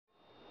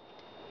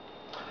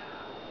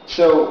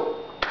So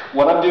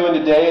what I'm doing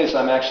today is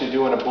I'm actually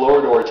doing a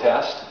blower door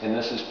test, and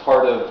this is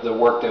part of the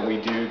work that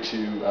we do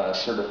to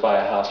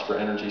certify a house for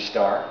Energy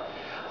Star.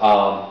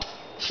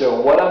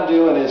 So what I'm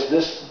doing is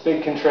this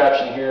big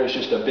contraption here is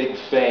just a big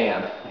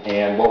fan,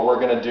 and what we're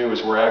going to do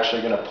is we're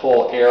actually going to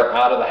pull air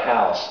out of the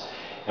house,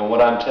 and what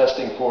I'm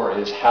testing for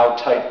is how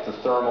tight the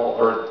thermal,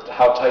 or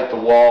how tight the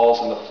walls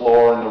and the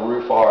floor and the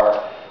roof are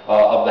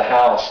of the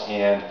house.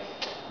 And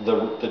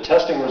the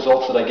testing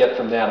results that I get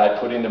from that I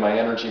put into my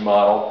energy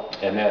model,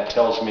 and that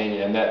tells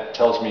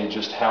me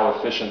just how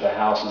efficient the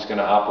house is going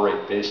to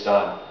operate based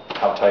on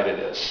how tight it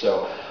is.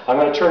 So I'm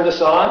going to turn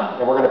this on,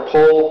 and we're going to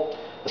pull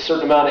a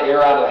certain amount of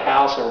air out of the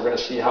house, and we're going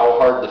to see how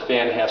hard the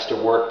fan has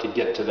to work to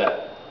get to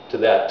that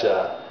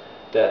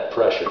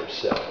pressure.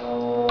 So.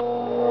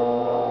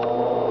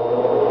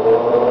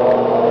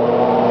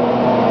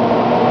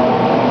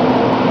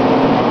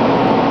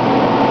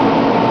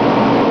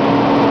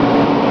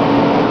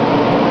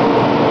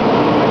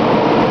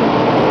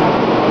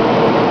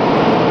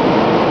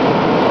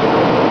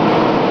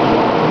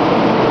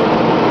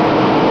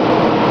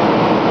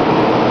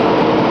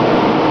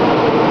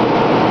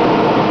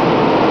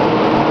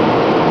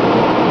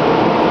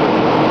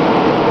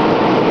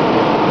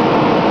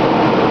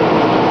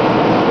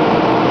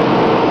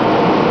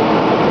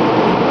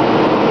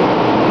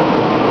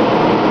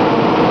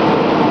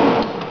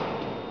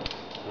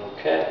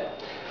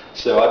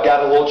 So I've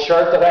got a little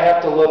chart that I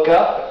have to look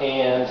up,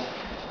 and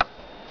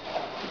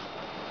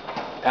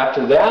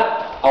after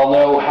that I'll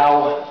know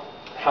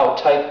how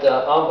tight the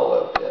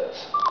envelope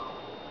is.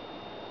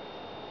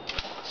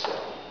 So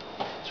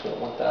it's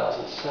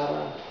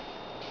 1007.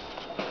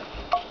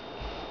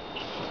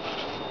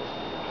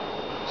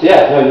 So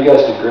yeah, no, you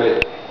guys did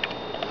great.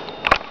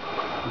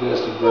 You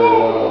guys did very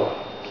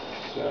well.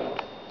 So.